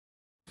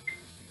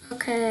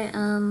Okay,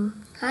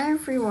 hi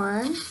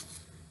everyone.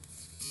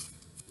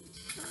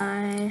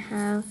 I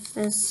have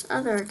this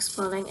other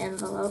exploding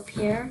envelope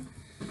here.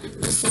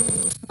 This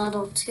is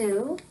Model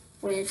 2,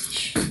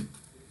 which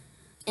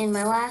in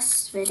my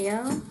last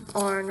video,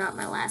 or not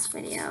my last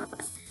video,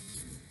 but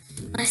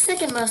my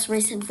second most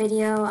recent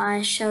video,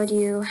 I showed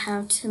you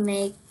how to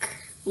make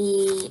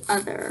the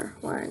other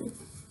one.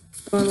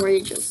 The one where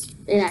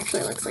it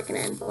actually looks like an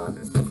envelope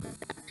and stuff like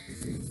that.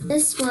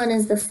 This one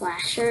is the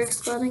flasher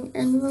exploding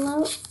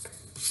envelope.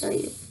 So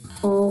you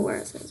pull where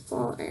it says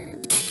pull,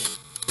 and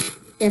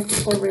you have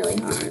to pull really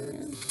hard.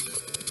 And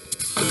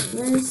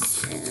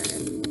this,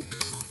 and it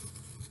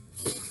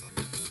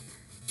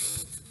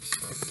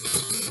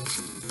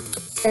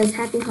says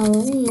Happy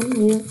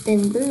Halloween, you've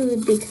been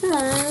booed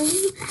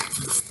because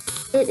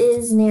it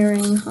is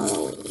nearing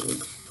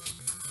Halloween.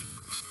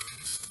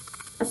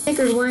 I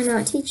figured why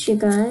not teach you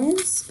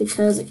guys,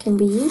 because it can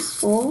be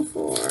useful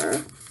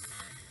for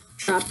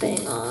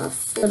dropping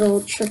off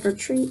little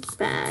trick-or-treat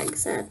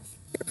bags at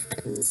your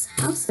friends'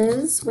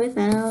 houses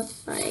without,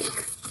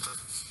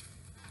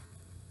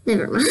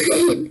 never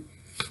mind.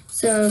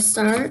 So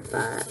start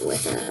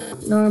with a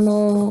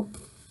normal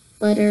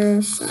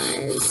letter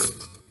size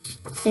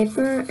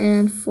paper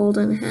and fold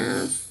in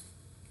half.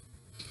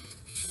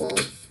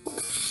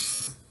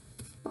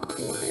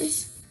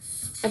 Longwise.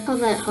 I call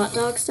that hot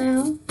dog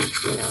style,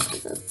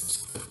 because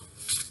it's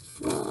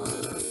long.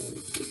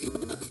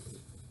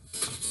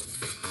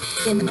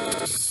 And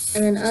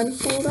then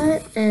unfold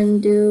it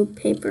and do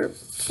paper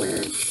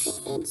planner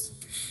folds.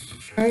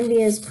 Try and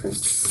be as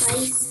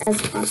precise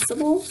as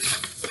possible.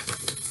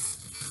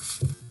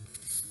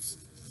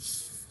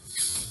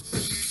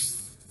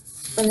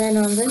 And then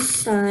on this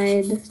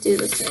side, do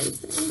the same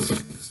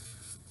thing.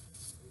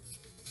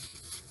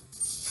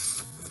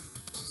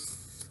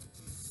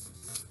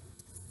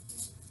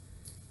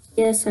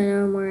 Yes, I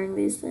know I'm wearing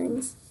these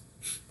things.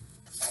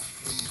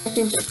 I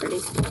think they're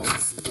pretty cool.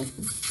 So.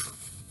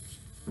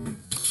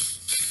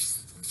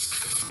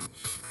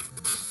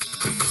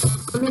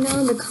 Let me know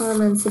in the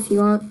comments if you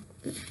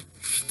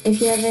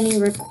have any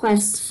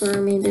requests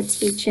for me to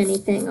teach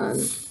anything on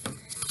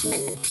my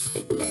next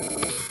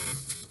video.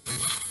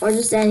 Or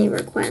just any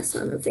requests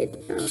on a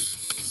video.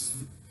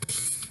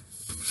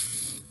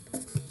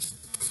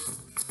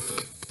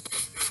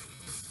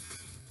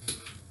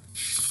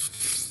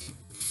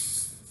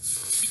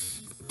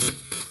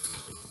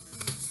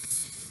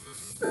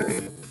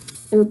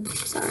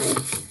 Oops, sorry.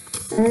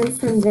 And then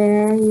from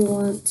there, you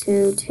want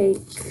to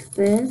take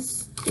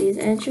these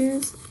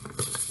edges,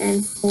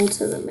 and fold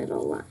to the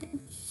middle line.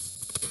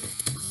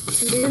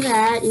 To do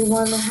that, you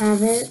want to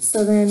have it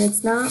so then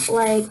it's not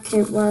like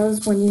it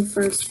was when you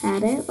first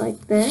had it,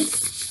 like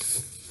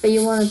this, but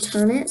you want to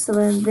turn it so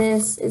then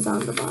this is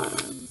on the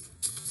bottom.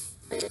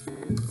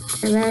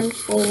 And then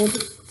fold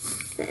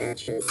the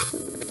edges to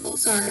the middle.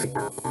 Sorry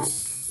about that.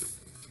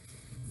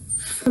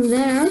 From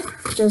there,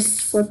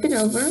 just flip it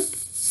over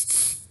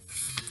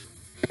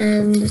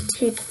and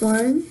take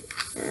one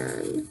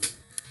and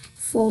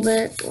fold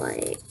it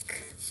like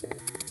that.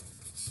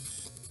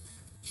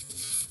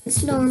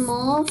 It's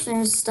normal if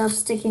there's stuff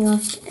sticking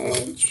off the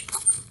edge.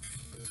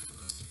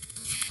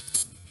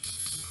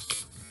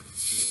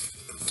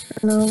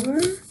 Turn over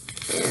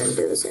and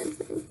do the same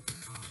thing.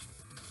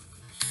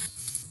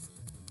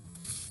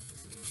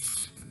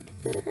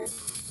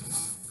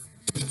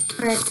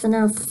 Alright, so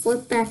now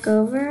flip back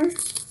over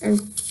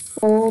and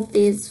fold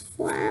these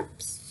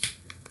flaps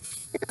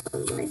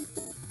down like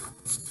that.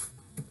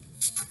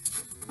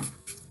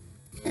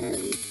 And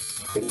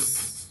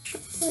place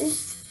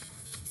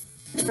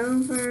it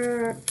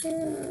over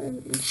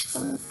and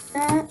like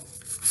that.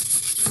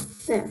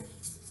 There.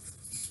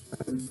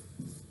 Like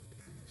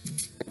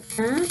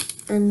that.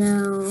 And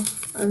now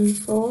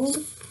unfold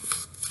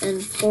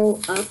and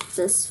pull up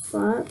this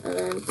flap and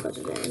then put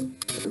it in.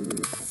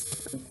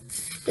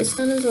 This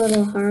one is a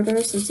little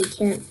harder since you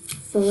can't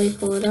fully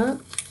pull it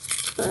up,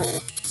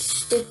 but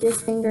stick your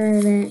finger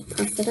in it,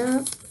 puff it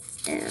up,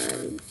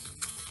 and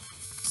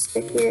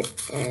stick it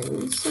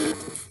inside.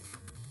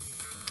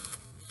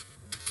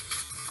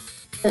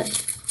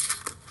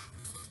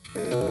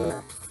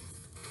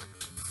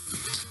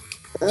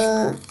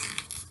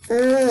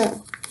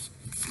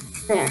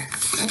 There,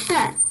 like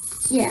that.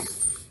 Yeah.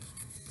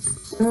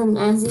 And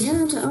as you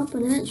go to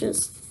open it,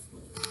 just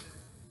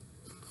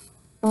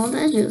pull the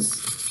edges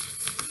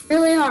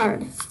really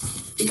hard,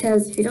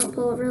 because if you don't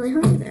pull it really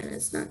hard, then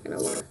it's not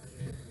gonna work.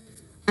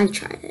 I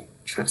tried it,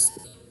 trust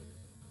me.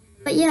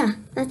 But yeah,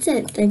 that's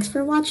it. Thanks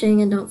for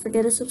watching, and don't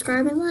forget to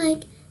subscribe and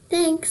like.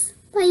 Thanks.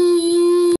 Bye.